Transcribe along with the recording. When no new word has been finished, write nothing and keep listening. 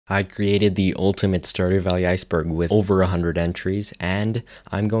I created the ultimate Stardew Valley iceberg with over 100 entries, and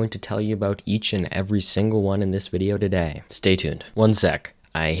I'm going to tell you about each and every single one in this video today. Stay tuned. One sec.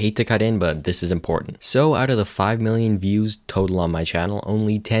 I hate to cut in, but this is important. So out of the 5 million views total on my channel,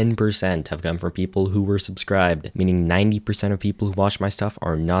 only 10% have come from people who were subscribed, meaning 90% of people who watch my stuff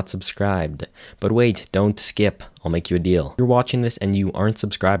are not subscribed. But wait, don't skip. I'll make you a deal. If you're watching this and you aren't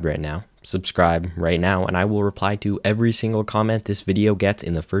subscribed right now, subscribe right now and I will reply to every single comment this video gets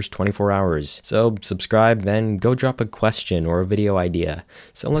in the first 24 hours. So subscribe, then go drop a question or a video idea.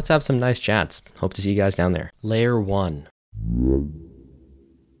 So let's have some nice chats. Hope to see you guys down there. Layer 1.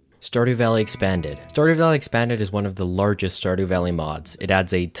 Stardew Valley Expanded. Stardew Valley Expanded is one of the largest Stardew Valley mods. It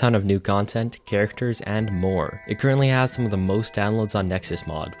adds a ton of new content, characters, and more. It currently has some of the most downloads on Nexus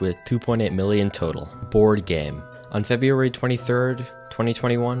mod, with 2.8 million total. Board game. On February 23rd,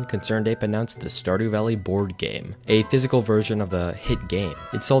 2021, Concerned Ape announced the Stardew Valley board game, a physical version of the hit game.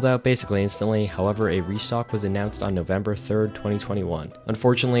 It sold out basically instantly, however a restock was announced on November 3rd, 2021.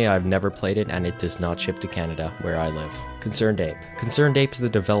 Unfortunately, I've never played it and it does not ship to Canada, where I live. Concerned Ape. Concerned Ape is the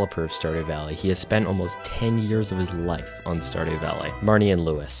developer of Stardew Valley. He has spent almost 10 years of his life on Stardew Valley. Marnie and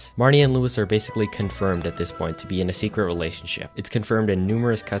Lewis. Marnie and Lewis are basically confirmed at this point to be in a secret relationship. It's confirmed in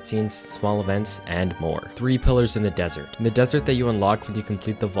numerous cutscenes, small events, and more. 3 pillars in the desert. In the desert that you unlock when you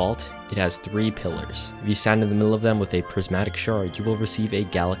complete the vault, it has 3 pillars. If you stand in the middle of them with a prismatic shard, you will receive a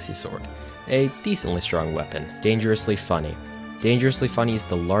galaxy sword. A decently strong weapon. Dangerously Funny. Dangerously Funny is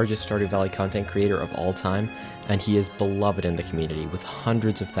the largest Stardew Valley content creator of all time, and he is beloved in the community with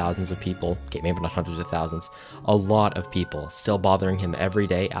hundreds of thousands of people, okay, maybe not hundreds of thousands, a lot of people still bothering him every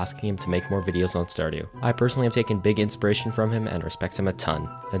day asking him to make more videos on Stardew. I personally have taken big inspiration from him and respect him a ton,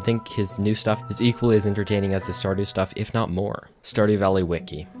 and think his new stuff is equally as entertaining as the Stardew stuff, if not more. Stardew Valley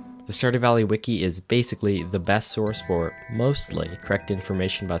Wiki. The Stardew Valley Wiki is basically the best source for mostly correct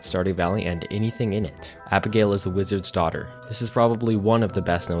information about Stardew Valley and anything in it. Abigail is the wizard's daughter. This is probably one of the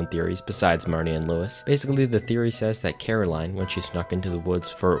best known theories besides Marnie and Lewis. Basically, the theory says that Caroline, when she snuck into the woods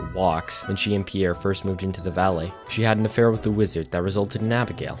for walks when she and Pierre first moved into the valley, she had an affair with the wizard that resulted in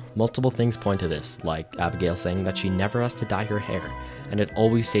Abigail. Multiple things point to this, like Abigail saying that she never has to dye her hair, and it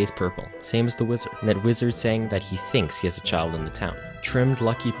always stays purple, same as the wizard, and that wizard saying that he thinks he has a child in the town. Trimmed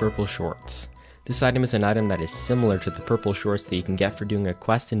lucky purple shorts. This item is an item that is similar to the purple shorts that you can get for doing a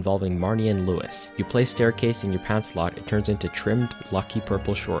quest involving Marnie and Lewis. If you place staircase in your pants slot, it turns into trimmed lucky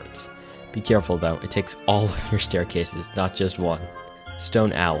purple shorts. Be careful though, it takes all of your staircases, not just one.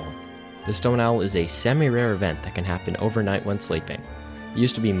 Stone Owl. The Stone Owl is a semi-rare event that can happen overnight when sleeping. It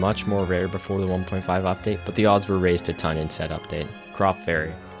used to be much more rare before the 1.5 update, but the odds were raised a ton in said update. Crop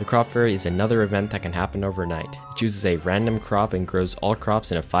Fairy. The Crop Fairy is another event that can happen overnight. It chooses a random crop and grows all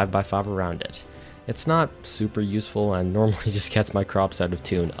crops in a 5x5 around it. It's not super useful and normally just gets my crops out of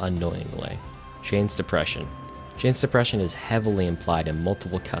tune annoyingly. Shane's Depression. Shane's depression is heavily implied in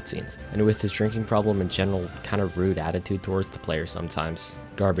multiple cutscenes, and with his drinking problem and general kind of rude attitude towards the player sometimes.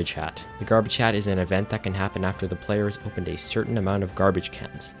 Garbage Hat. The Garbage Hat is an event that can happen after the player has opened a certain amount of garbage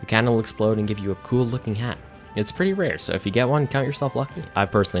cans. The can will explode and give you a cool looking hat. It's pretty rare, so if you get one, count yourself lucky.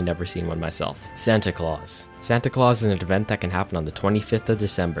 I've personally never seen one myself. Santa Claus. Santa Claus is an event that can happen on the 25th of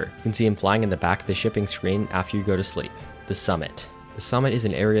December. You can see him flying in the back of the shipping screen after you go to sleep. The Summit. The Summit is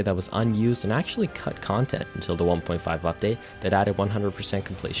an area that was unused and actually cut content until the 1.5 update that added 100%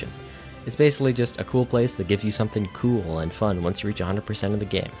 completion. It's basically just a cool place that gives you something cool and fun once you reach 100% of the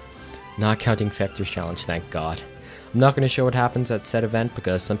game. Not counting Fector's Challenge, thank God. I'm not going to show what happens at said event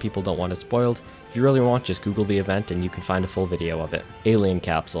because some people don't want it spoiled. If you really want, just Google the event and you can find a full video of it. Alien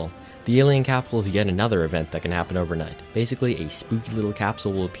Capsule. The Alien Capsule is yet another event that can happen overnight. Basically, a spooky little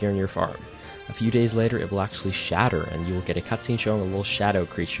capsule will appear in your farm. A few days later, it will actually shatter and you will get a cutscene showing a little shadow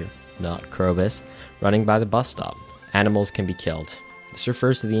creature, not Krobus, running by the bus stop. Animals can be killed. This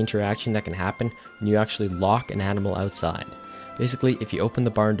refers to the interaction that can happen when you actually lock an animal outside. Basically, if you open the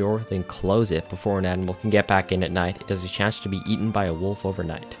barn door, then close it before an animal can get back in at night, it has a chance to be eaten by a wolf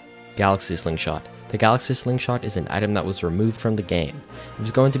overnight. Galaxy Slingshot. The Galaxy Slingshot is an item that was removed from the game. It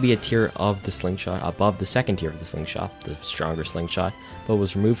was going to be a tier of the Slingshot above the second tier of the Slingshot, the stronger Slingshot, but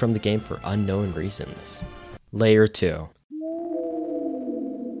was removed from the game for unknown reasons. Layer 2.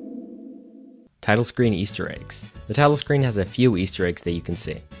 Title screen Easter eggs. The title screen has a few Easter eggs that you can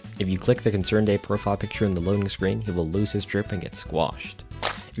see. If you click the Concerned Ape profile picture in the loading screen, he will lose his drip and get squashed.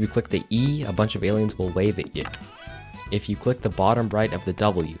 If you click the E, a bunch of aliens will wave at you. If you click the bottom right of the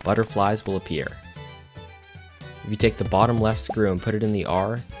W, butterflies will appear. If you take the bottom left screw and put it in the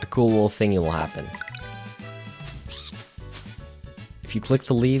R, a cool little thingy will happen. If you click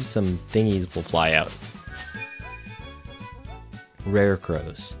the leaves, some thingies will fly out. Rare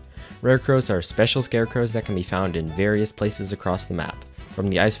crows. Rare crows are special scarecrows that can be found in various places across the map, from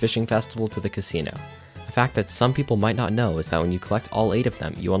the ice fishing festival to the casino. A fact that some people might not know is that when you collect all 8 of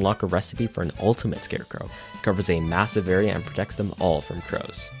them, you unlock a recipe for an ultimate scarecrow. It covers a massive area and protects them all from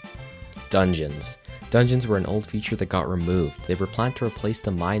crows. Dungeons. Dungeons were an old feature that got removed. They were planned to replace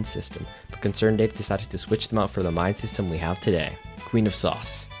the mine system, but ConcernedApe decided to switch them out for the mine system we have today. Queen of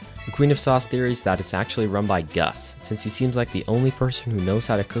Sauce. The Queen of Sauce theory is that it's actually run by Gus, since he seems like the only person who knows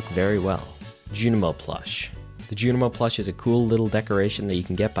how to cook very well. Junimo plush. The Junimo plush is a cool little decoration that you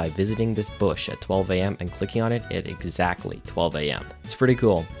can get by visiting this bush at 12 AM and clicking on it at exactly 12 AM. It's pretty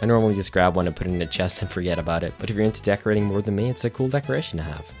cool. I normally just grab one and put it in a chest and forget about it, but if you're into decorating more than me, it's a cool decoration to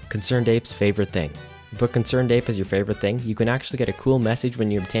have. ConcernedApe's favorite thing. You put ConcernedApe as your favorite thing, you can actually get a cool message when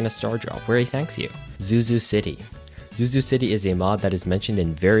you obtain a star drop where he thanks you. Zuzu City. Zuzu City is a mod that is mentioned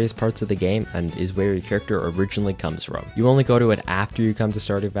in various parts of the game and is where your character originally comes from. You only go to it after you come to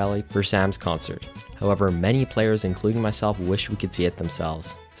Stardew Valley for Sam's concert. However, many players, including myself, wish we could see it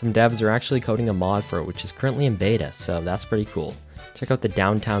themselves. Some devs are actually coding a mod for it which is currently in beta, so that's pretty cool. Check out the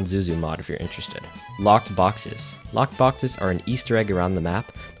Downtown Zuzu mod if you're interested. Locked boxes. Locked boxes are an Easter egg around the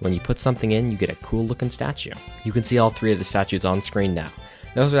map. When you put something in, you get a cool looking statue. You can see all 3 of the statues on screen now.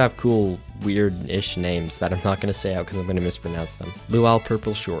 They also have cool, weird-ish names that I'm not going to say out because I'm going to mispronounce them. Luau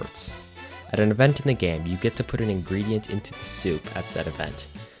Purple Shorts. At an event in the game, you get to put an ingredient into the soup at said event.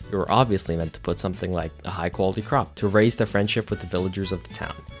 You were obviously meant to put something like a high-quality crop to raise the friendship with the villagers of the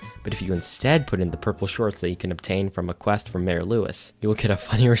town. But if you instead put in the purple shorts that you can obtain from a quest from Mayor Lewis, you will get a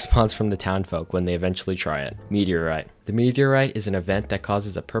funny response from the townfolk when they eventually try it. Meteorite. The meteorite is an event that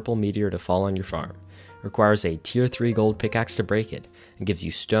causes a purple meteor to fall on your farm. Requires a tier 3 gold pickaxe to break it, and gives you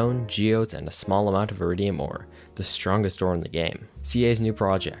stone, geodes, and a small amount of iridium ore, the strongest ore in the game. CA's new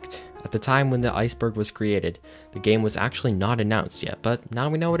project. At the time when the iceberg was created, the game was actually not announced yet, but now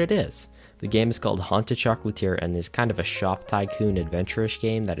we know what it is. The game is called Haunted Chocolatier and is kind of a shop tycoon adventure-ish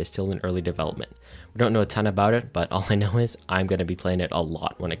game that is still in early development. We don't know a ton about it, but all I know is I'm going to be playing it a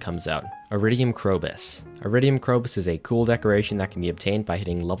lot when it comes out. Iridium Krobus. Iridium Krobus is a cool decoration that can be obtained by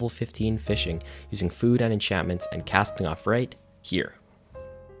hitting level 15 fishing using food and enchantments and casting off right here.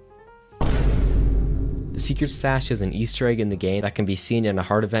 The secret stash is an Easter egg in the game that can be seen in a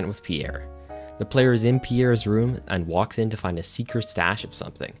hard event with Pierre. The player is in Pierre's room and walks in to find a secret stash of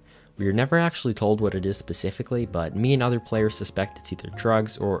something. We are never actually told what it is specifically, but me and other players suspect it's either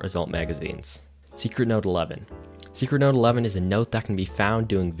drugs or adult magazines. Secret Note 11. Secret Note 11 is a note that can be found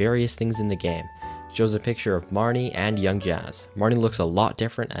doing various things in the game. It shows a picture of Marnie and Young Jazz. Marnie looks a lot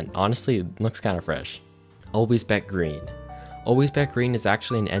different and honestly looks kind of fresh. Always Bet Green. Always Bet Green is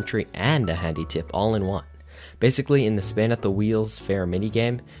actually an entry and a handy tip all in one. Basically, in the Spin at the Wheels Fair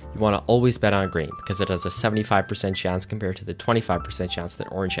minigame, you want to always bet on green because it has a 75% chance compared to the 25% chance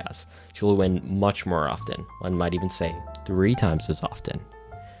that orange has. So you'll win much more often. One might even say 3 times as often.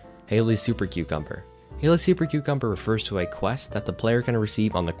 Haley's Super Cucumber. Haley's Super Cucumber refers to a quest that the player can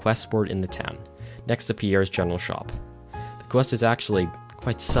receive on the quest board in the town, next to Pierre's general shop. The quest is actually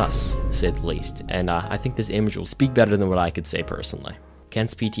quite sus, to say the least, and I think this image will speak better than what I could say personally.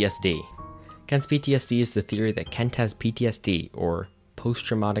 Kent's PTSD. Kent's PTSD is the theory that Kent has PTSD, or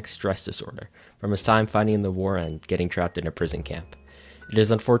post-traumatic stress disorder, from his time fighting in the war and getting trapped in a prison camp. It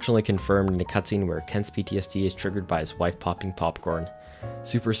is unfortunately confirmed in a cutscene where Kent's PTSD is triggered by his wife popping popcorn.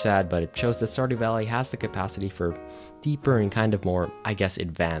 Super sad, but it shows that Stardew Valley has the capacity for deeper and kind of more, I guess,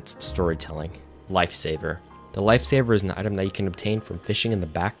 advanced storytelling. Lifesaver. The Lifesaver is an item that you can obtain from fishing in the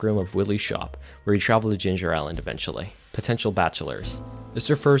back room of Willie's shop, where you travel to Ginger Island eventually. Potential bachelors. This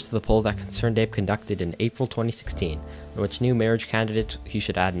refers to the poll that ConcernedApe conducted in April 2016, on which new marriage candidates he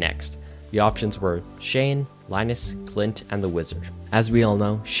should add next. The options were Shane, Linus, Clint, and the Wizard. As we all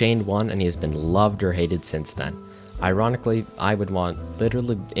know, Shane won and he has been loved or hated since then. Ironically, I would want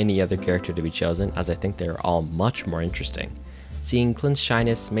literally any other character to be chosen, as I think they are all much more interesting. Seeing Clint's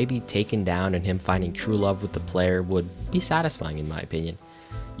shyness maybe taken down and him finding true love with the player would be satisfying in my opinion.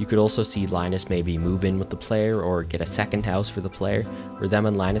 You could also see Linus maybe move in with the player or get a second house for the player where them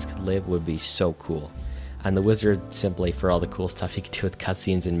and Linus could live would be so cool. And the Wizard simply for all the cool stuff he could do with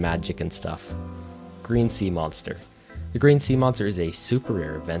cutscenes and magic and stuff. Green Sea Monster. The Green Sea Monster is a super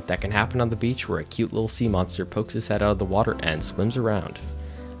rare event that can happen on the beach where a cute little sea monster pokes his head out of the water and swims around.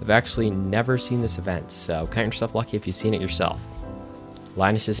 I've actually never seen this event, so count yourself lucky if you've seen it yourself.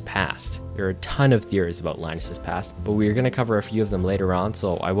 Linus's past. There are a ton of theories about Linus's past, but we are going to cover a few of them later on,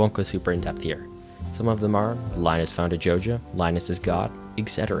 so I won't go super in depth here. Some of them are Linus founded Joja, Linus is God,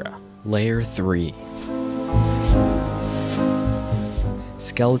 etc. Layer 3.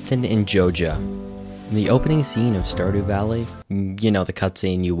 Skeleton in Joja. In the opening scene of Stardew Valley, you know, the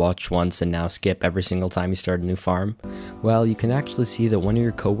cutscene you watch once and now skip every single time you start a new farm, well, you can actually see that one of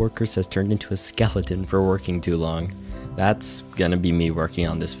your coworkers has turned into a skeleton for working too long. That's gonna be me working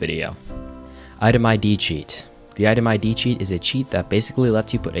on this video. Item ID cheat. The item ID cheat is a cheat that basically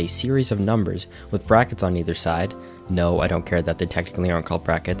lets you put a series of numbers with brackets on either side. No, I don't care that they technically aren't called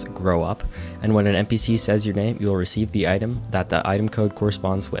brackets, grow up. And when an NPC says your name, you'll receive the item that the item code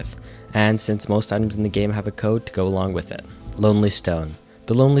corresponds with. And since most items in the game have a code to go along with it. Lonely Stone.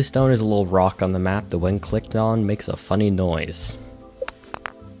 The Lonely Stone is a little rock on the map that when clicked on makes a funny noise.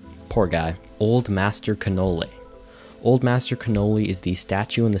 Poor guy. Old Master Cannoli. Old Master Cannoli is the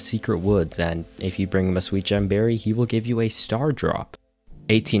statue in the secret woods, and if you bring him a sweet gem berry, he will give you a star drop.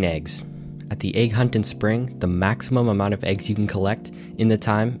 18 eggs. At the egg hunt in spring, the maximum amount of eggs you can collect in the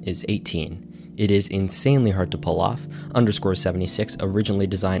time is 18. It is insanely hard to pull off. _76 originally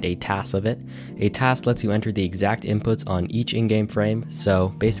designed a task of it. A task lets you enter the exact inputs on each in-game frame,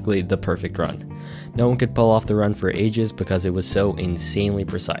 so basically the perfect run. No one could pull off the run for ages because it was so insanely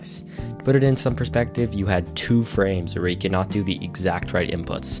precise. To put it in some perspective, you had 2 frames where you could not do the exact right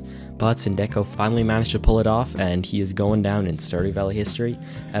inputs. But Sindeko finally managed to pull it off, and he is going down in Stardew Valley history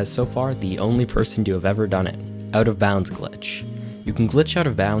as so far the only person to have ever done it. Out of bounds glitch. You can glitch out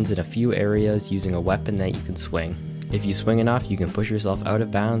of bounds in a few areas using a weapon that you can swing. If you swing enough, you can push yourself out of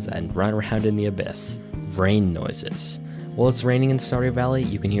bounds and run around in the abyss. Rain noises. While it's raining in Stardew Valley,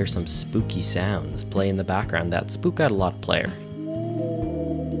 you can hear some spooky sounds play in the background that spook out a lot of player.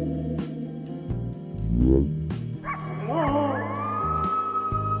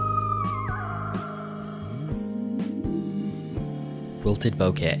 Wilted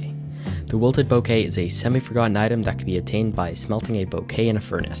Bouquet. The Wilted Bouquet is a semi-forgotten item that can be obtained by smelting a bouquet in a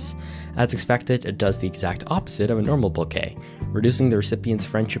furnace. As expected, it does the exact opposite of a normal bouquet, reducing the recipient's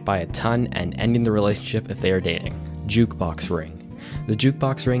friendship by a ton and ending the relationship if they are dating. Jukebox Ring. The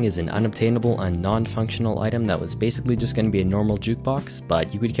Jukebox Ring is an unobtainable and non-functional item that was basically just going to be a normal jukebox,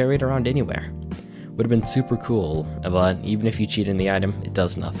 but you could carry it around anywhere. Would have been super cool, but even if you cheat in the item, it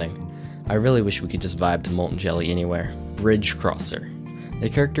does nothing. I really wish we could just vibe to Molten Jelly anywhere. Bridge Crosser. The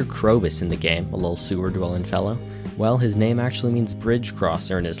character Krobus in the game, a little sewer-dwelling fellow, well, his name actually means bridge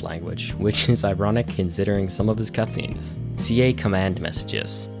crosser in his language, which is ironic considering some of his cutscenes. CA command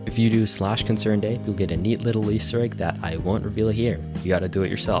messages. If you do /concerned, you'll get a neat little Easter egg that I won't reveal here. You gotta do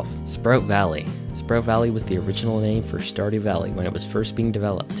it yourself. Sprout Valley. Sprout Valley was the original name for Stardew Valley when it was first being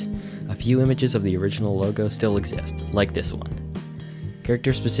developed. A few images of the original logo still exist, like this one.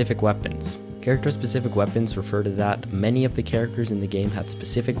 Character-specific weapons. Character-specific weapons refer to that many of the characters in the game had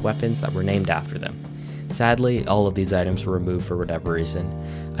specific weapons that were named after them. Sadly, all of these items were removed for whatever reason.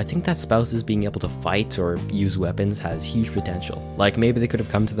 I think that spouses being able to fight or use weapons has huge potential. Like maybe they could have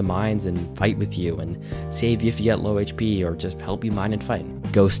come to the mines and fight with you and save you if you get low HP or just help you mine and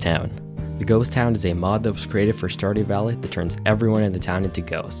fight. Ghost Town. The Ghost Town is a mod that was created for Stardew Valley that turns everyone in the town into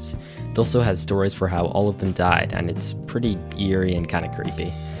ghosts. It also has stories for how all of them died, and it's pretty eerie and kind of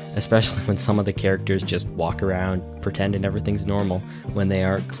creepy. Especially when some of the characters just walk around pretending everything's normal when they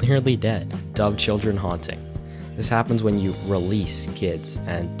are clearly dead. Dove Children Haunting. This happens when you release kids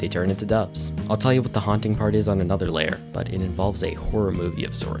and they turn into doves. I'll tell you what the haunting part is on another layer, but it involves a horror movie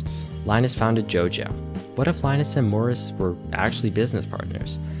of sorts. Linus founded JoJo. What if Linus and Morris were actually business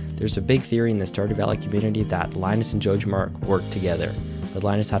partners? There's a big theory in the Stardew Valley community that Linus and JoJo worked together, but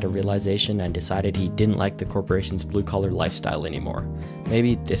Linus had a realization and decided he didn't like the corporation's blue-collar lifestyle anymore.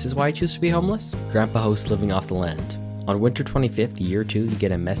 Maybe this is why he chose to be homeless? Grandpa hosts Living Off the Land. On Winter 25th, Year 2, you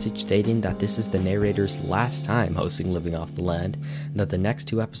get a message stating that this is the narrator's last time hosting Living Off the Land, and that the next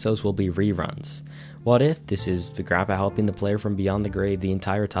 2 episodes will be reruns. What if this is the grandpa helping the player from beyond the grave the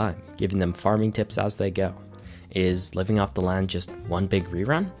entire time, giving them farming tips as they go? Is Living Off the Land just one big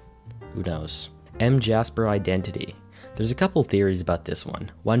rerun? Who knows? M. Jasper Identity. There's a couple theories about this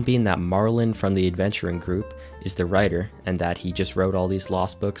one being that Marlin from the Adventuring Group is the writer, and that he just wrote all these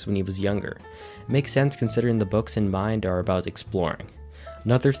lost books when he was younger. It makes sense considering the books in mind are about exploring.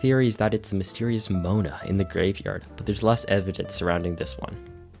 Another theory is that it's the mysterious Mona in the graveyard, but there's less evidence surrounding this one.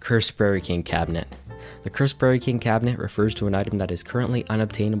 Cursed Prairie King Cabinet. The Cursed Prairie King Cabinet refers to an item that is currently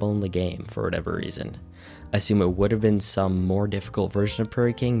unobtainable in the game for whatever reason. I assume it would have been some more difficult version of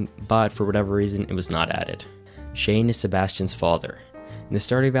Prairie King, but for whatever reason it was not added. Shane is Sebastian's father. In the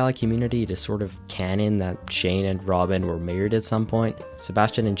Stardew Valley community, it is sort of canon that Shane and Robin were married at some point.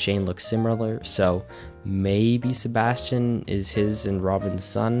 Sebastian and Shane look similar, so maybe Sebastian is his and Robin's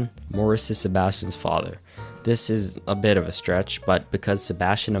son. Morris is Sebastian's father. This is a bit of a stretch, but because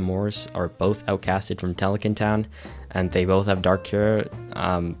Sebastian and Morris are both outcasted from Telekin Town, and they both have dark hair.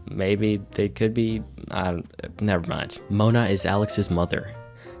 Maybe they could be, never mind. Mona is Alex's mother.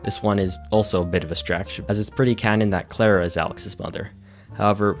 This one is also a bit of a stretch, as it's pretty canon that Clara is Alex's mother.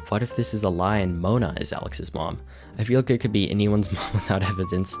 However, what if this is a lie and Mona is Alex's mom? I feel like it could be anyone's mom without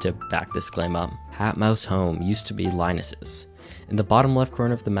evidence to back this claim up. Hatmouse home used to be Linus's. In the bottom left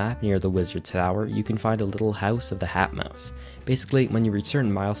corner of the map near the Wizard's Tower, you can find a little house of the Hatmouse. Basically, when you reach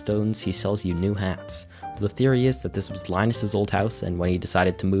certain milestones, he sells you new hats. The theory is that this was Linus's old house, and when he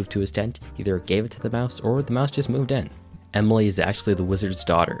decided to move to his tent, he either gave it to the mouse or the mouse just moved in. Emily is actually the wizard's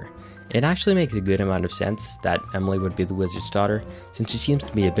daughter. It actually makes a good amount of sense that Emily would be the wizard's daughter, since she seems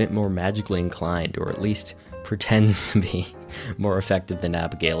to be a bit more magically inclined, or at least pretends to be more effective than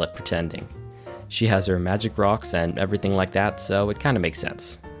Abigail at pretending. She has her magic rocks and everything like that, so it kinda makes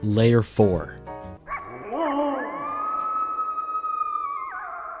sense. Layer 4.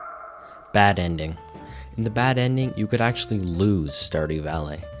 Bad ending. In the bad ending, you could actually lose Stardew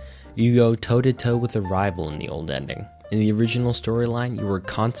Valley. You go toe-to-toe with a rival in the old ending. In the original storyline, you were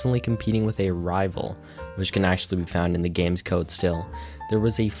constantly competing with a rival, which can actually be found in the game's code still. There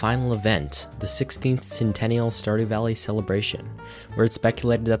was a final event, the 16th Centennial Stardew Valley Celebration, where it's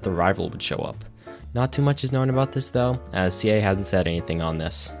speculated that the rival would show up. Not too much is known about this though, as CA hasn't said anything on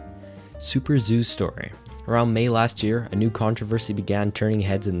this. Super Zoo Story. Around May last year, a new controversy began turning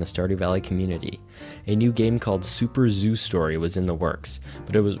heads in the Stardew Valley community. A new game called Super Zoo Story was in the works,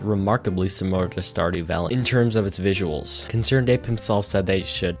 but it was remarkably similar to Stardew Valley in terms of its visuals. Concerned Ape himself said they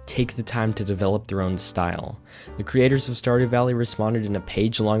should take the time to develop their own style. The creators of Stardew Valley responded in a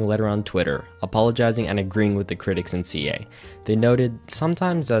page-long letter on Twitter, apologizing and agreeing with the critics in CA. They noted,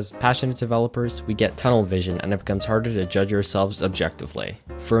 sometimes as passionate developers, we get tunnel vision and it becomes harder to judge ourselves objectively.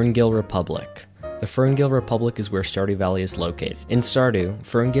 Ferngill Republic. The Ferngill Republic is where Stardew Valley is located. In Stardew,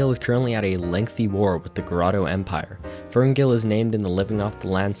 Ferngill is currently at a lengthy war with the Grotto Empire. Ferngill is named in the Living Off the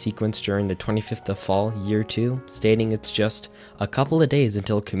Land sequence during the 25th of Fall, Year 2, stating it's just a couple of days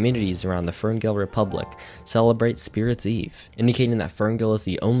until communities around the Ferngill Republic celebrate Spirits Eve, indicating that Ferngill is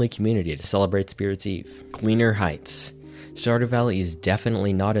the only community to celebrate Spirits Eve. Gleaner Heights. Stardew Valley is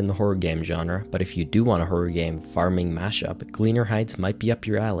definitely not in the horror game genre, but if you do want a horror game farming mashup, Gleaner Heights might be up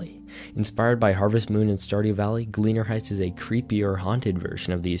your alley. Inspired by Harvest Moon and Stardew Valley, Gleaner Heights is a creepy or haunted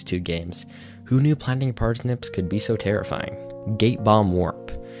version of these two games. Who knew planting parsnips could be so terrifying? Gate Bomb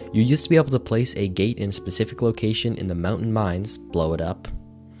Warp. You used to be able to place a gate in a specific location in the mountain mines, blow it up,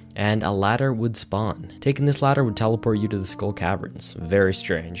 and a ladder would spawn. Taking this ladder would teleport you to the Skull Caverns. Very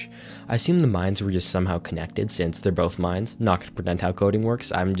strange. I assume the mines were just somehow connected since they're both mines. Not gonna pretend how coding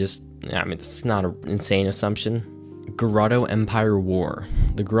works. It's not an insane assumption. Grotto Empire War.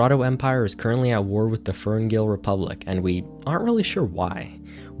 The Grotto Empire is currently at war with the Ferngill Republic, and we aren't really sure why.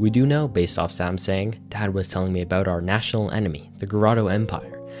 We do know, based off Sam saying, Dad was telling me about our national enemy, the Grotto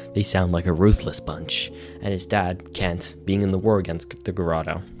Empire. They sound like a ruthless bunch. And his dad, Kent, being in the war against the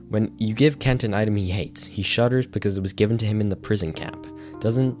Grotto. When you give Kent an item he hates, he shudders because it was given to him in the prison camp.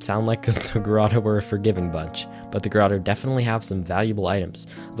 Doesn't sound like the Grotto were a forgiving bunch, but the Grotto definitely have some valuable items,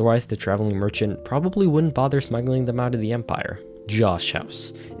 otherwise the traveling merchant probably wouldn't bother smuggling them out of the Empire. Josh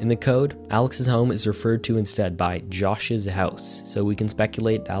House. In the code, Alex's home is referred to instead by Josh's house, so we can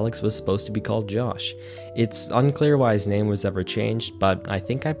speculate Alex was supposed to be called Josh. It's unclear why his name was ever changed, but I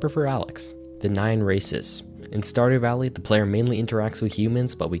think I prefer Alex. The 9 races. In Stardew Valley, the player mainly interacts with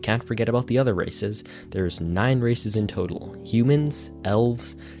humans, but we can't forget about the other races. There's 9 races in total. Humans,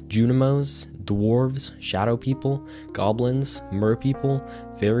 elves, Junimos, dwarves, shadow people, goblins, merpeople,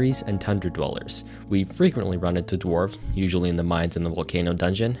 fairies, and tundra dwellers. We frequently run into dwarves, usually in the mines in the volcano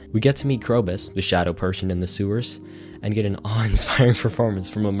dungeon. We get to meet Krobus, the shadow person in the sewers, and get an awe-inspiring performance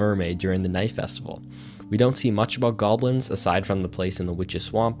from a mermaid during the night festival. We don't see much about goblins aside from the place in the Witch's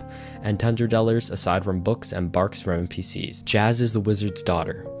Swamp, and tundra dwellers aside from books and barks from NPCs. Jazz is the wizard's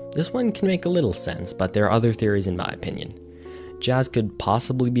daughter. This one can make a little sense, but there are other theories in my opinion. Jazz could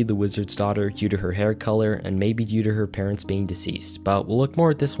possibly be the wizard's daughter due to her hair color and maybe due to her parents being deceased, but we'll look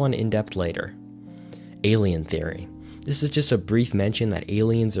more at this one in depth later. Alien theory. This is just a brief mention that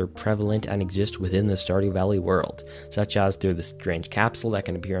aliens are prevalent and exist within the Stardew Valley world, such as through the strange capsule that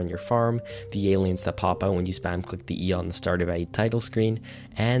can appear on your farm, the aliens that pop out when you spam click the E on the Stardew Valley title screen,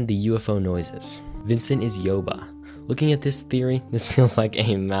 and the UFO noises. Vincent is Yoba. Looking at this theory, this feels like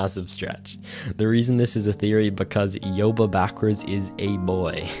a massive stretch. The reason this is a theory because Yoba backwards is a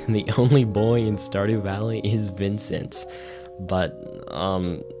boy. The only boy in Stardew Valley is Vincent. But,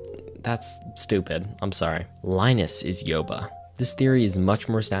 that's stupid. I'm sorry. Linus is Yoba. This theory is much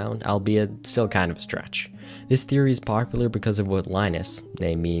more sound, albeit still kind of a stretch. This theory is popular because of what Linus,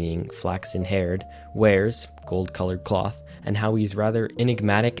 name meaning flaxen-haired, wears, gold-colored cloth, and how he's rather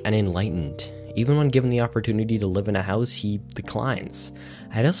enigmatic and enlightened. Even when given the opportunity to live in a house, he declines.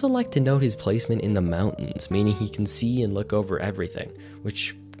 I'd also like to note his placement in the mountains, meaning he can see and look over everything,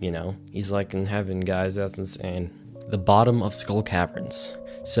 which, you know, he's like in heaven, guys, that's insane. The bottom of Skull Caverns.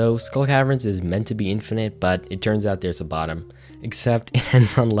 So, Skull Caverns is meant to be infinite, but it turns out there's a bottom. Except it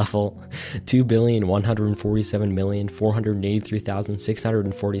ends on level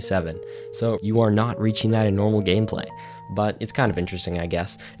 2,147,483,647. So you are not reaching that in normal gameplay. But it's kind of interesting, I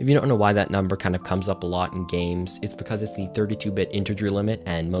guess. If you don't know why that number kind of comes up a lot in games, it's because it's the 32-bit integer limit,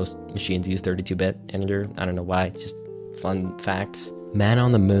 and most machines use 32-bit integer. I don't know why, it's just fun facts. Man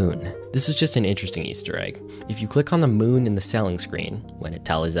on the Moon. This is just an interesting Easter egg. If you click on the moon in the selling screen, when it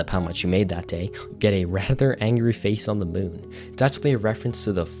tallies up how much you made that day, you get a rather angry face on the moon. It's actually a reference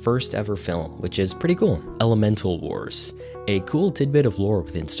to the first ever film, which is pretty cool. Elemental Wars. A cool tidbit of lore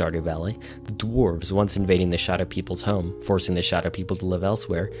within Stardew Valley. The dwarves, once invading the Shadow People's home, forcing the Shadow People to live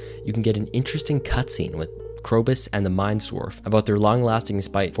elsewhere, you can get an interesting cutscene with Krobus and the Mines Dwarf about their long-lasting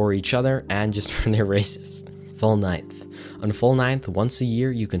spite for each other and just for their races. Full Ninth. On Full Ninth, once a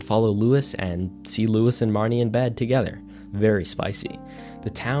year, you can follow Lewis and see Lewis and Marnie in bed together. Very spicy. The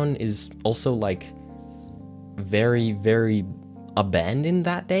town is also, like, very, very abandoned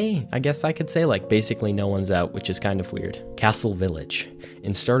that day, I guess I could say. Like, basically no one's out, which is kind of weird. Castle Village.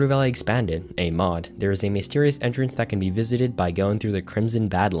 In Stardew Valley Expanded, a mod, there is a mysterious entrance that can be visited by going through the Crimson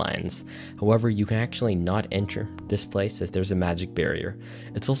Badlands. However, you can actually not enter this place as there's a magic barrier.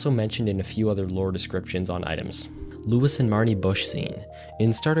 It's also mentioned in a few other lore descriptions on items. Lewis and Marnie bush scene.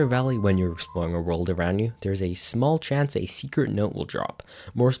 In Stardew Valley, when you're exploring a world around you, there's a small chance a secret note will drop.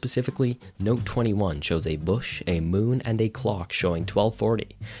 More specifically, Note 21 shows a bush, a moon, and a clock showing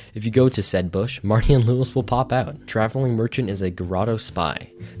 1240. If you go to said bush, Marnie and Lewis will pop out. Traveling Merchant is a Grotto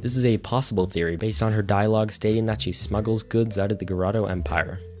spy. This is a possible theory based on her dialogue stating that she smuggles goods out of the Grotto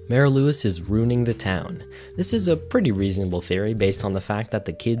Empire. Mayor Lewis is ruining the town. This is a pretty reasonable theory based on the fact that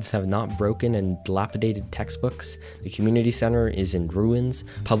the kids have not broken and dilapidated textbooks, the community center is in ruins,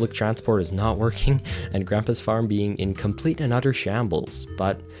 public transport is not working, and Grandpa's farm being in complete and utter shambles,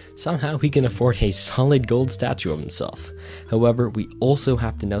 but somehow he can afford a solid gold statue of himself. However, we also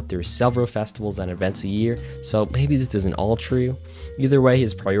have to note there are several festivals and events a year, so maybe this isn't all true. Either way,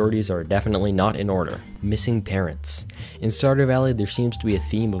 his priorities are definitely not in order. Missing parents. In Stardew Valley, there seems to be a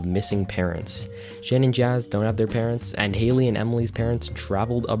theme of missing parents. Shane and Jazz don't have their parents, and Haley and Emily's parents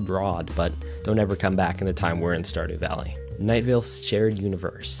traveled abroad, but don't ever come back in the time we're in Stardew Valley. Night Vale's shared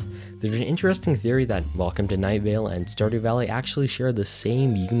universe. There's an interesting theory that Welcome to Night Vale and Stardew Valley actually share the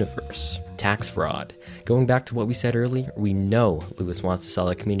same universe. Tax fraud. Going back to what we said earlier, we know Lewis wants to sell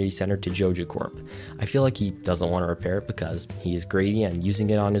a community center to Jojo Corp. I feel like he doesn't want to repair it because he is greedy and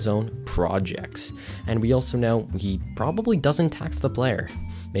using it on his own projects. And we also know he probably doesn't tax the player.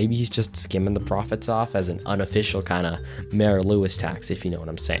 Maybe he's just skimming the profits off as an unofficial kind of Mayor Lewis tax, if you know what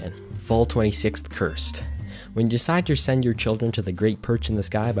I'm saying. Fall 26th Cursed. When you decide to send your children to the Great Perch in the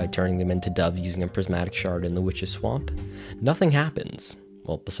Sky by turning them into doves using a prismatic shard in the Witch's Swamp, nothing happens.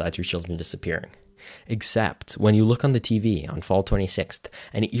 Well, besides your children disappearing. Except when you look on the TV on Fall 26th,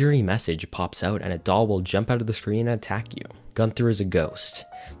 an eerie message pops out and a doll will jump out of the screen and attack you. Gunther is a ghost.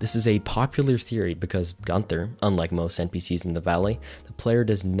 This is a popular theory because Gunther, unlike most NPCs in the valley, the player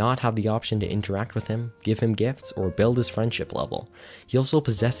does not have the option to interact with him, give him gifts, or build his friendship level. He also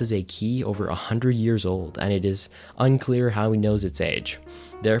possesses a key over 100 years old, and it is unclear how he knows its age.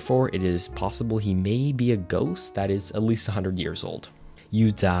 Therefore, it is possible he may be a ghost that is at least 100 years old.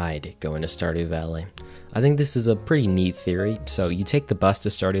 You died going to Stardew Valley. I think this is a pretty neat theory. So you take the bus to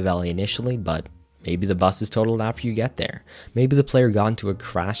Stardew Valley initially, but maybe the bus is totaled after you get there. Maybe the player got into a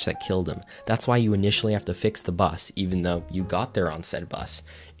crash that killed him. That's why you initially have to fix the bus, even though you got there on said bus.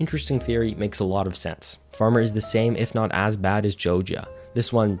 Interesting theory, makes a lot of sense. Farmer is the same, if not as bad as Joja.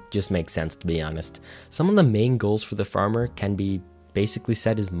 This one just makes sense, to be honest. Some of the main goals for the farmer can be basically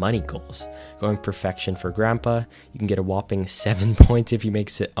set as money goals. Going perfection for Grandpa, you can get a whopping 7 points if you make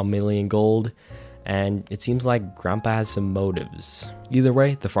it 1,000,000 gold, and it seems like Grandpa has some motives. Either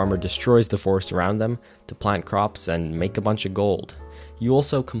way, the farmer destroys the forest around them to plant crops and make a bunch of gold. You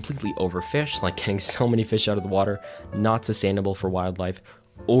also completely overfish, like getting so many fish out of the water, not sustainable for wildlife,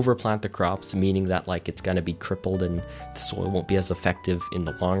 overplant the crops, meaning that like it's gonna be crippled and the soil won't be as effective in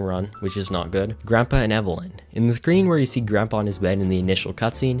the long run, which is not good. Grandpa and Evelyn. In the screen where you see Grandpa on his bed in the initial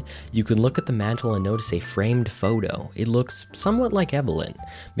cutscene, you can look at the mantle and notice a framed photo. It looks somewhat like Evelyn.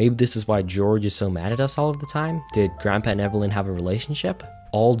 Maybe this is why George is so mad at us all of the time. Did Grandpa and Evelyn have a relationship?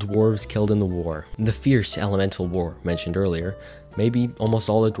 All dwarves killed in the war. The fierce elemental war mentioned earlier. Maybe almost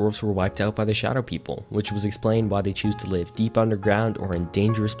all the dwarves were wiped out by the Shadow People, which was explained why they choose to live deep underground or in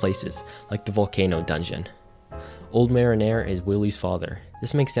dangerous places, like the volcano dungeon. Old Marinaire is Willie's father.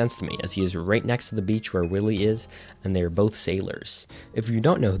 This makes sense to me, as he is right next to the beach where Willie is, and they are both sailors. If you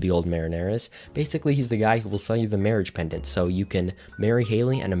don't know who the Old Marinaire is, basically he's the guy who will sell you the marriage pendant so you can marry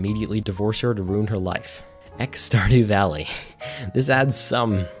Haley and immediately divorce her to ruin her life. Stardew Valley. This adds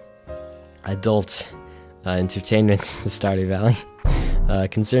some adult entertainment to Stardew Valley.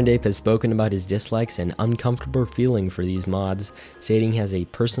 Concerned Ape has spoken about his dislikes and uncomfortable feeling for these mods, stating he has a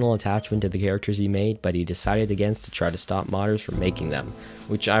personal attachment to the characters he made, but he decided against to try to stop modders from making them,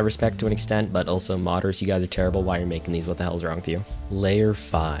 which I respect to an extent, but also modders, you guys are terrible, why you're making these, what the hell's wrong with you? Layer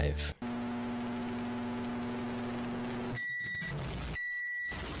 5.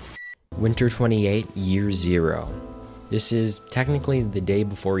 Winter 28, Year 0. This is technically the day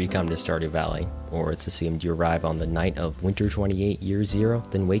before you come to Stardew Valley, or it's assumed you arrive on the night of Winter 28, Year 0,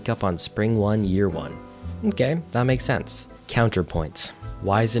 then wake up on Spring 1, Year 1. Okay, that makes sense. Counterpoints.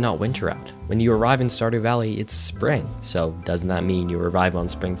 Why is it not winter out? When you arrive in Stardew Valley, it's spring, so doesn't that mean you arrive on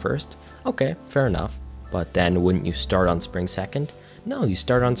Spring 1st? Okay, fair enough. But then wouldn't you start on Spring 2nd? No, you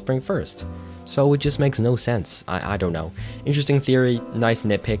start on Spring 1st. So it just makes no sense. I don't know. Interesting theory, nice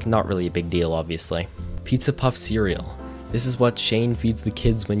nitpick, not really a big deal obviously. Pizza Puff cereal. This is what Shane feeds the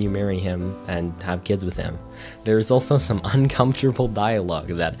kids when you marry him and have kids with him. There is also some uncomfortable dialogue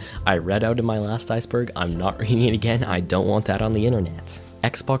that I read out in my last iceberg. I'm not reading it again, I don't want that on the internet.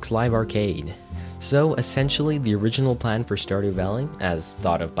 Xbox Live Arcade. So essentially the original plan for Stardew Valley, as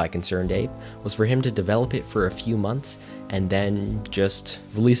thought of by Concerned Ape, was for him to develop it for a few months and then just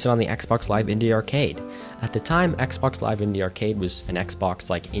release it on the Xbox Live Indie Arcade. At the time, Xbox Live Indie Arcade was an Xbox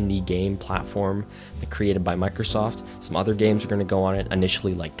like indie game platform created by Microsoft. Some other games were going to go on it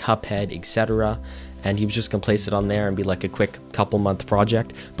initially, like Cuphead, etc. And he was just going to place it on there and be like a quick couple month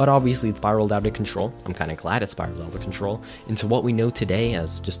project, but obviously it spiraled out of control. I'm kind of glad it spiraled out of control into what we know today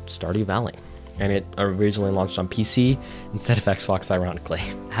as just Stardew Valley. And it originally launched on PC instead of Xbox, ironically.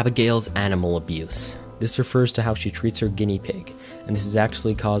 Abigail's animal abuse. This refers to how she treats her guinea pig, and this has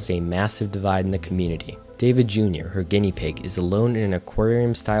actually caused a massive divide in the community. David Jr., her guinea pig, is alone in an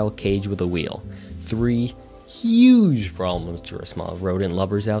aquarium-style cage with a wheel. 3 huge problems to our small rodent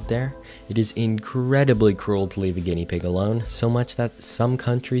lovers out there. It is incredibly cruel to leave a guinea pig alone, so much that some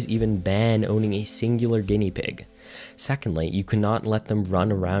countries even ban owning a singular guinea pig. Secondly, you cannot let them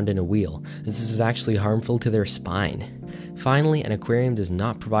run around in a wheel, as this is actually harmful to their spine. Finally, an aquarium does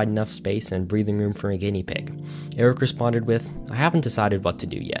not provide enough space and breathing room for a guinea pig. Eric responded with, "I haven't decided what to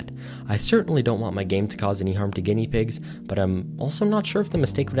do yet. I certainly don't want my game to cause any harm to guinea pigs, but I'm also not sure if the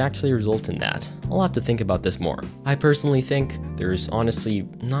mistake would actually result in that. I'll have to think about this more." I personally think there's honestly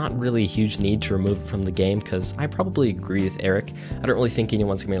not really a huge need to remove it from the game, because I probably agree with Eric. I don't really think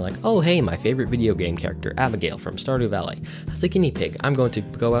anyone's gonna be like, "Oh hey, my favorite video game character, Abigail from Stardew Valley, that's a guinea pig. I'm going to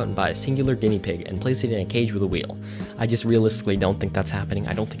go out and buy a singular guinea pig and place it in a cage with a wheel." I just realistically don't think that's happening.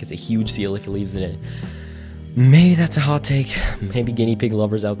 I don't think it's a huge deal if he leaves it in. Maybe that's a hot take. Maybe guinea pig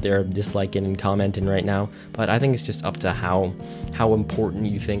lovers out there disliking and commenting right now, but I think it's just up to how important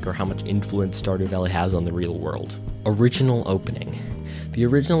you think or how much influence Stardew Valley has on the real world. Original opening. The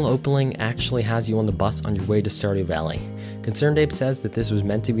original opening actually has you on the bus on your way to Stardew Valley. Concerned Ape says that this was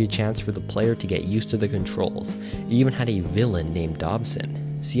meant to be a chance for the player to get used to the controls. It even had a villain named Dobson.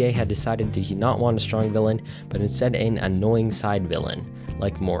 CA had decided to not want a strong villain, but instead an annoying side villain,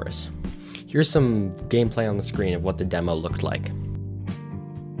 like Morris. Here's some gameplay on the screen of what the demo looked like.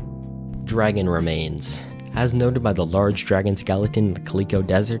 Dragon remains. As noted by the large dragon skeleton in the Calico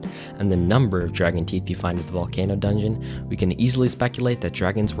Desert and the number of dragon teeth you find at the volcano dungeon, we can easily speculate that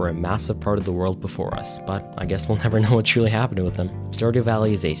dragons were a massive part of the world before us, but I guess we'll never know what truly happened with them. Stardew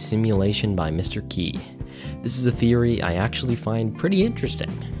Valley is a simulation by Mr. Key. This is a theory I actually find pretty interesting.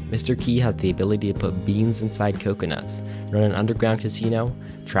 Mr. Key has the ability to put beans inside coconuts, run an underground casino,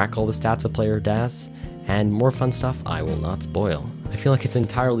 track all the stats a player does, and more fun stuff I will not spoil. I feel like it's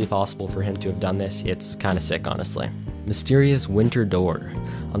entirely possible for him to have done this. It's kinda sick, honestly. Mysterious winter door.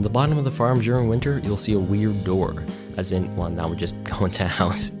 On the bottom of the farm during winter, you'll see a weird door. as in one that would just go into a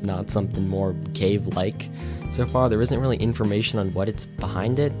house, not something more cave-like. So far, there isn't really information on what it's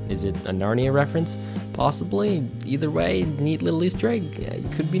behind it. Is it a Narnia reference? Possibly. Either way, neat little Easter egg. It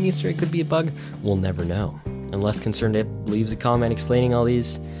could be an Easter egg, could be a bug. We'll never know. Unless Concerned Ape leaves a comment explaining all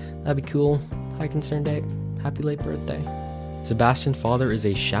these, that'd be cool. Hi, Concerned Ape. Happy late birthday. Sebastian's father is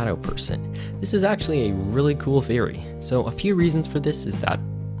a shadow person. This is actually a really cool theory. So a few reasons for this is that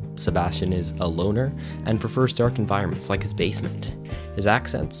Sebastian is a loner and prefers dark environments like his basement. His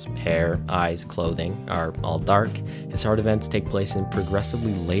accents, hair, eyes, clothing are all dark. His heart events take place in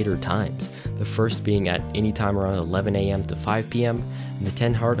progressively later times, the first being at any time around 11 AM to 5 PM, and the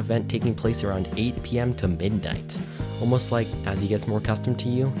 10 heart event taking place around 8 PM to midnight. Almost like as he gets more accustomed to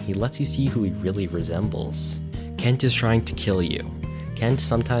you, he lets you see who he really resembles. Kent is trying to kill you. Kent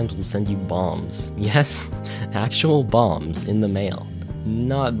sometimes will send you bombs. Yes, actual bombs in the mail.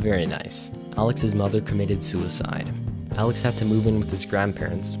 Not very nice. Alex's mother committed suicide. Alex had to move in with his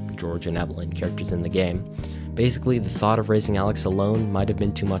grandparents, George and Evelyn, characters in the game. Basically, the thought of raising Alex alone might have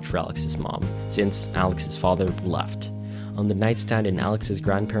been too much for Alex's mom, since Alex's father left. On the nightstand in Alex's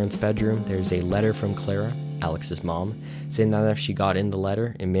grandparents' bedroom, there's a letter from Clara, Alex's mom, saying that if she got in the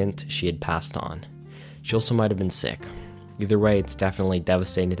letter, it meant she had passed on. She also might have been sick. Either way, it's definitely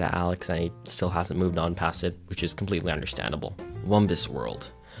devastating to Alex, and he still hasn't moved on past it, which is completely understandable. Wumbus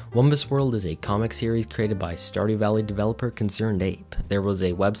World. Wumbus World is a comic series created by Stardew Valley developer Concerned Ape. There was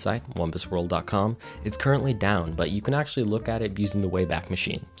a website, wumbusworld.com. It's currently down, but you can actually look at it using the Wayback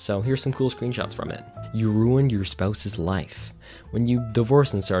Machine. So here's some cool screenshots from it. You ruined your spouse's life. When you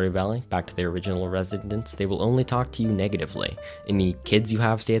divorce in Stardew Valley, back to their original residence, they will only talk to you negatively. Any kids you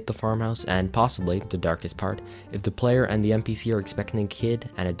have stay at the farmhouse, and possibly, the darkest part, if the player and the NPC are expecting a kid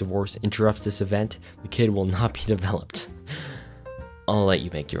and a divorce interrupts this event, the kid will not be developed. I'll let you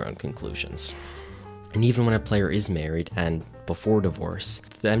make your own conclusions. And even when a player is married and before divorce,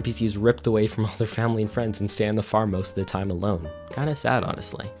 the NPC is ripped away from all their family and friends and stay on the farm most of the time alone. Kinda sad,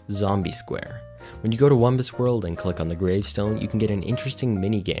 honestly. Zombie Square. When you go to Wumbus World and click on the gravestone, you can get an interesting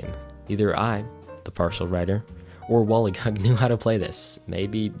mini-game. Either I, the partial writer, or Waligug knew how to play this.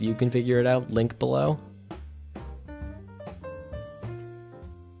 Maybe you can figure it out, link below.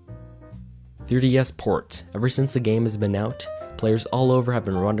 3DS port. Ever since the game has been out, players all over have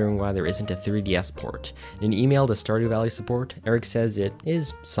been wondering why there isn't a 3DS port. In an email to Stardew Valley support, Eric says it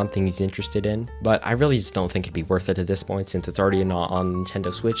is something he's interested in, but I really just don't think it'd be worth it at this point since it's already not on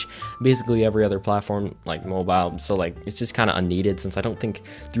Nintendo Switch, basically every other platform like mobile, so like it's just kind of unneeded since I don't think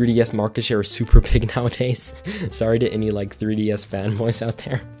 3DS market share is super big nowadays. Sorry to any like 3DS fanboys out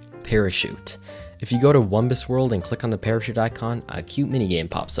there. Parachute. If you go to Wumbus World and click on the parachute icon, a cute minigame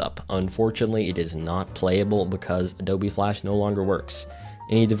pops up. Unfortunately, it is not playable because Adobe Flash no longer works.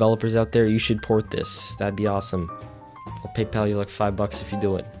 Any developers out there, you should port this. That'd be awesome. I'll PayPal you like $5 if you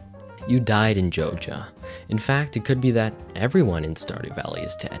do it. You died in Joja. In fact, it could be that everyone in Stardew Valley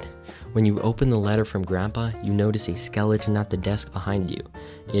is dead. When you open the letter from Grandpa, you notice a skeleton at the desk behind you.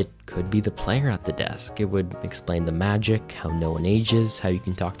 It could be the player at the desk. It would explain the magic, how no one ages, how you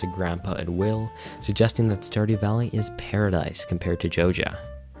can talk to Grandpa at will, suggesting that Stardew Valley is paradise compared to Joja.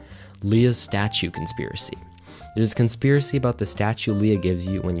 Leah's statue conspiracy. There's a conspiracy about the statue Leah gives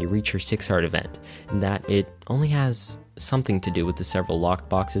you when you reach her 6-heart event, and that it only has something to do with the several locked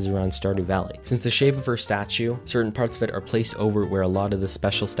boxes around Stardew Valley. Since the shape of her statue, certain parts of it are placed over where a lot of the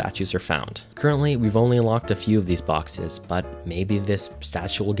special statues are found. Currently, we've only unlocked a few of these boxes, but maybe this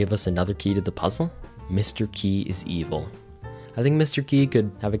statue will give us another key to the puzzle? Mr. Key is evil. I think Mr. Key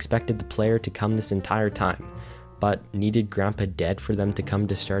could have expected the player to come this entire time, but needed Grandpa dead for them to come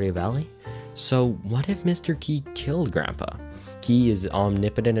to Stardew Valley? So what if Mr. Key killed Grandpa? Key is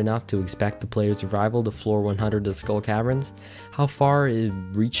omnipotent enough to expect the player's arrival to floor 100 of the Skull Caverns. How far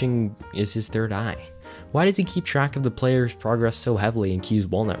reaching is his third eye? Why does he keep track of the player's progress so heavily in Key's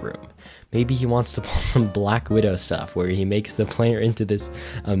Walnut Room? Maybe he wants to pull some Black Widow stuff where he makes the player into this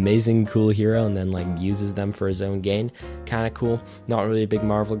amazing cool hero and then like uses them for his own gain. Kinda cool, not really a big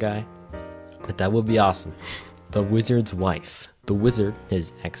Marvel guy, but that would be awesome. The Wizard's Wife. The wizard,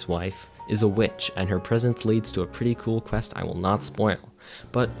 his ex-wife, is a witch, and her presence leads to a pretty cool quest I will not spoil.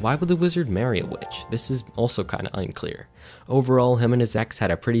 But why would the wizard marry a witch? This is also kinda unclear. Overall, him and his ex had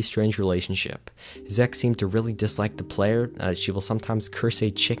a pretty strange relationship. His ex seemed to really dislike the player, as she will sometimes curse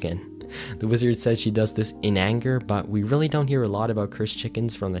a chicken. The wizard says she does this in anger, but we really don't hear a lot about cursed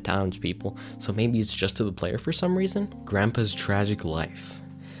chickens from the townspeople, so maybe it's just to the player for some reason? Grandpa's tragic life.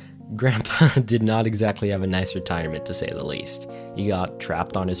 Grandpa did not exactly have a nice retirement, to say the least. He got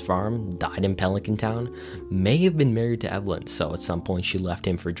trapped on his farm, died in Pelican Town, may have been married to Evelyn, so at some point she left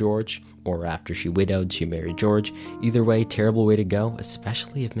him for George, or after she widowed, she married George. Either way, terrible way to go,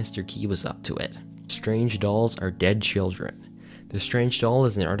 especially if Mr. Key was up to it. Strange dolls are dead children. The strange doll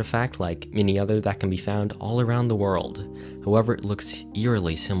is an artifact like any other that can be found all around the world. However, it looks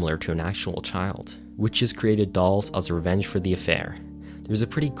eerily similar to an actual child. Witches created dolls as a revenge for the affair. There's a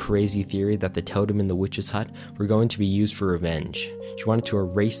pretty crazy theory that the totem in the witch's hut were going to be used for revenge. She wanted to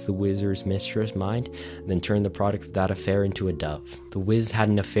erase the wizard's mistress' mind, and then turn the product of that affair into a dove. The wiz had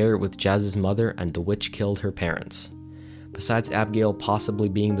an affair with Jazz's mother, and the witch killed her parents. Besides Abigail possibly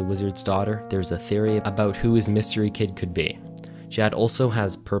being the wizard's daughter, there's a theory about who his mystery kid could be. Jad also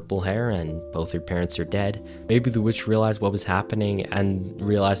has purple hair and both her parents are dead. Maybe the witch realized what was happening and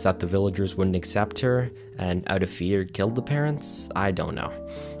realized that the villagers wouldn't accept her and out of fear killed the parents? I don't know.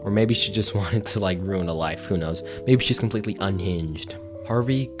 Or maybe she just wanted to ruin a life, who knows. Maybe she's completely unhinged.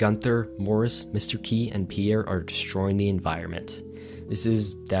 Harvey, Gunther, Morris, Mr. Key, and Pierre are destroying the environment. This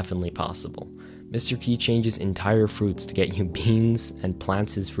is definitely possible. Mr. Key changes entire fruits to get you beans and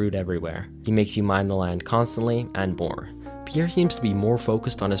plants his fruit everywhere. He makes you mine the land constantly and more. Pierre seems to be more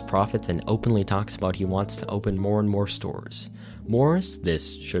focused on his profits and openly talks about he wants to open more and more stores. Morris,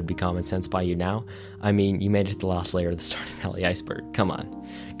 this should be common sense by you now. I mean, you made it to the last layer of the Stardew Valley iceberg, come on.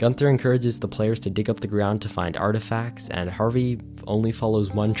 Gunther encourages the players to dig up the ground to find artifacts, and Harvey only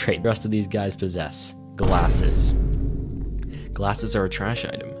follows one trait the rest of these guys possess: glasses. Glasses are a trash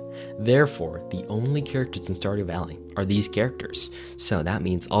item. Therefore, the only characters in Stardew Valley are these characters. So that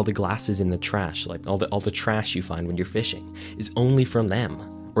means all the glasses in the trash, like all the trash you find when you're fishing, is only from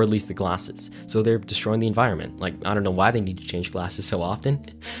them, or at least the glasses. So they're destroying the environment. I don't know why they need to change glasses so often,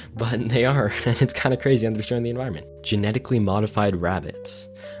 but they are, and it's kind of crazy how they're destroying the environment. Genetically modified rabbits.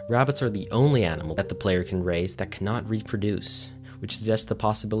 Rabbits are the only animal that the player can raise that cannot reproduce, which suggests the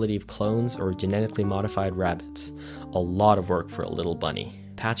possibility of clones or genetically modified rabbits. A lot of work for a little bunny.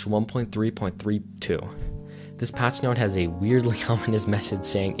 Patch 1.3.32. This patch note has a weirdly ominous message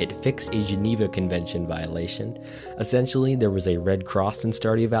saying it fixed a Geneva Convention violation. Essentially, there was a Red Cross in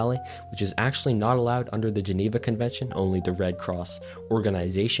Stardew Valley, which is actually not allowed under the Geneva Convention. Only the Red Cross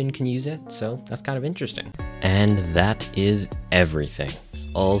organization can use it, so that's kind of interesting. And that is everything.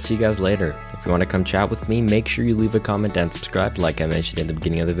 I'll see you guys later. If you want to come chat with me, make sure you leave a comment and subscribe like I mentioned in the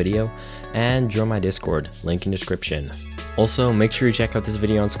beginning of the video, and join my Discord, link in description. Also, make sure you check out this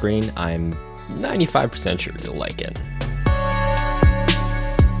video on screen. I'm 95% sure you'll like it.